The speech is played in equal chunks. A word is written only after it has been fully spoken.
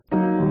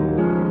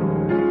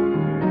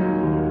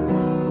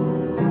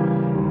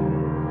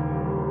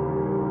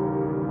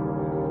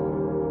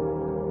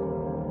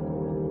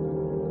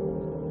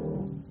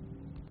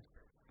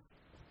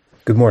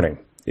Good morning.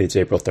 It's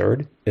April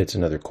 3rd. It's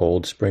another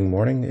cold spring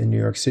morning in New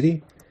York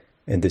City,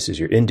 and this is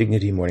your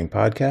Indignity Morning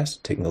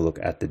Podcast, taking a look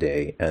at the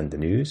day and the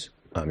news.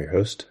 I'm your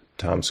host,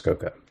 Tom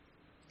Skoka.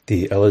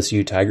 The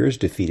LSU Tigers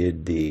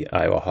defeated the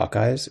Iowa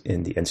Hawkeyes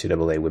in the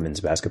NCAA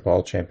Women's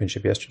Basketball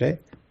Championship yesterday.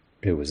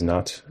 It was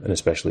not an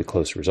especially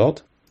close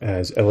result,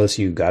 as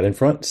LSU got in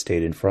front,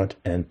 stayed in front,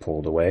 and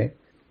pulled away.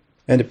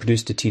 And it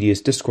produced a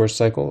tedious discourse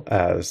cycle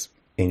as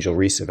Angel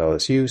Reese of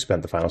LSU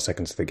spent the final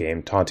seconds of the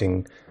game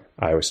taunting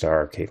Iowa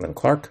star Caitlin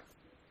Clark,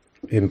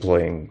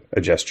 employing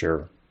a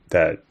gesture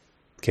that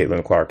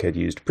Caitlin Clark had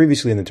used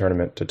previously in the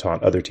tournament to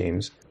taunt other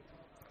teams.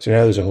 So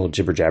now there's a whole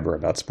jibber-jabber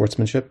about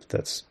sportsmanship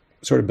that's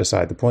sort of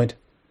beside the point.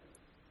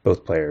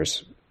 Both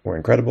players were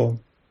incredible.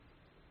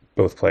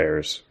 Both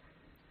players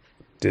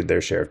did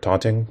their share of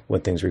taunting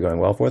when things were going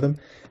well for them.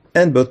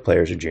 And both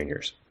players are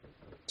juniors.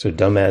 So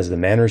dumb as the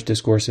manners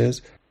discourse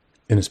is,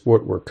 in a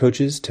sport where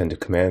coaches tend to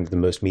command the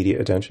most media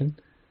attention,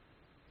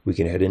 we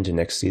can head into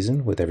next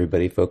season with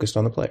everybody focused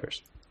on the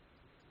players.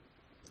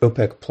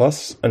 OPEC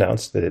Plus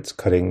announced that it's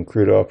cutting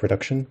crude oil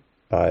production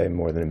by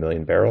more than 1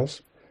 million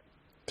barrels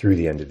through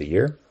the end of the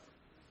year.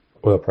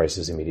 Oil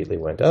prices immediately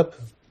went up.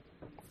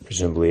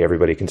 Presumably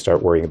everybody can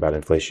start worrying about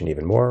inflation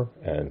even more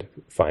and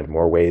find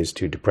more ways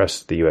to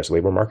depress the U.S.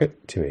 labor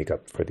market to make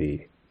up for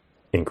the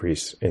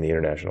increase in the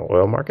international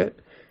oil market.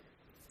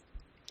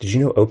 Did you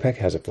know OPEC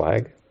has a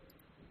flag?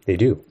 They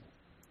do.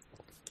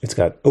 It's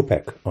got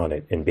OPEC on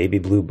it in baby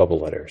blue bubble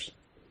letters.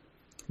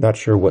 Not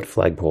sure what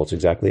flagpoles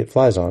exactly it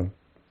flies on,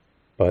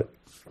 but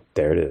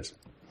there it is.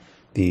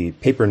 The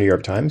paper New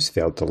York Times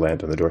failed to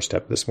land on the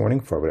doorstep this morning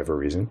for whatever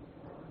reason,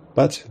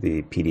 but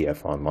the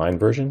PDF online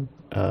version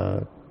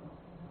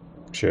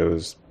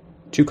shows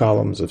 2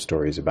 columns of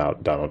stories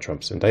about Donald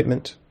Trump's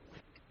indictment.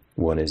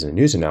 One is a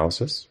news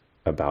analysis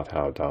about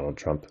how Donald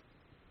Trump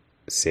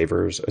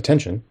savors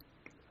attention.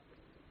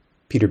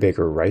 Peter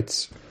Baker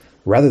writes,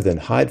 "Rather than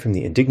hide from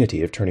the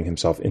indignity of turning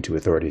himself into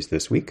authorities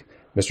this week,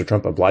 Mr.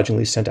 Trump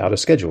obligingly sent out a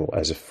schedule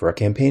as if for a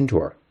campaign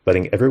tour,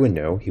 letting everyone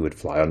know he would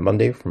fly on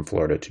Monday from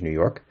Florida to New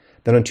York,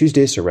 then on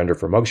Tuesday surrender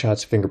for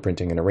mugshots,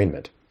 fingerprinting, and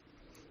arraignment.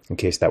 In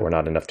case that were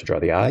not enough to draw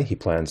the eye, he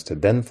plans to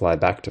then fly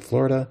back to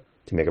Florida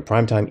to make a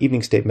primetime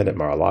evening statement at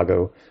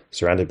Mar-a-Lago,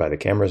 surrounded by the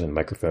cameras and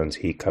microphones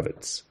he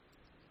covets."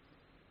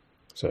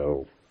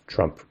 So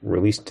Trump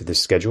released this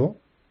schedule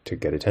to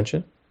get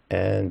attention,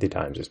 and the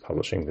Times is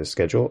publishing this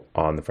schedule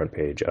on the front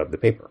page of the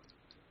paper.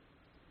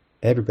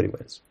 Everybody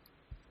wins.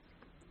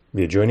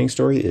 The adjoining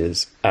story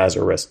is, as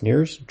arrest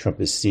nears,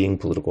 Trump is seeing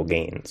political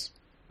gains,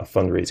 a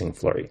fundraising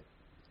flurry.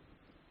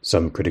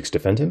 Some critics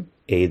defend him,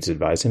 aides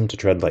advise him to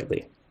tread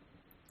lightly.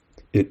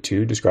 It,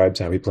 too, describes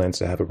how he plans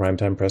to have a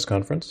primetime press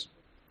conference.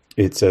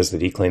 It says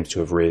that he claims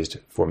to have raised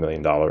 $4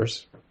 million,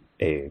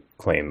 a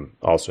claim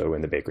also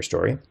in the Baker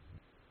story.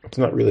 It's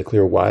not really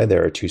clear why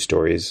there are 2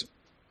 stories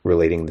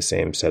relating the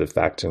same set of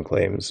facts and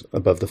claims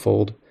above the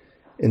fold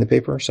in the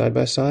paper side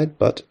by side,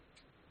 but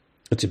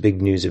it's a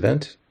big news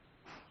event,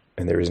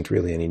 and there isn't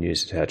really any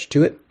news attached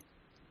to it.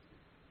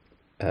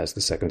 As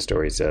the second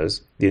story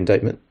says, the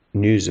indictment,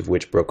 news of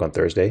which broke on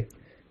Thursday,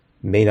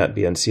 may not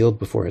be unsealed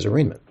before his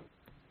arraignment.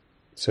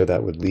 So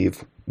that would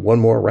leave one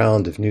more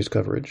round of news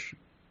coverage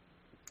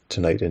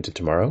tonight into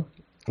tomorrow,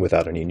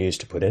 without any news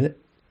to put in it,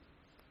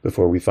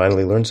 before we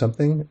finally learn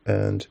something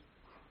and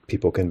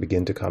people can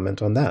begin to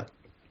comment on that.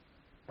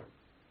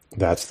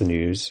 That's the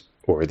news,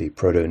 or the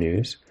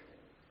proto-news.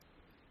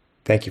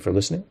 Thank you for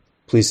listening.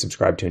 Please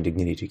subscribe to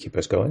Indignity to keep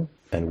us going,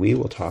 and we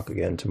will talk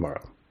again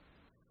tomorrow.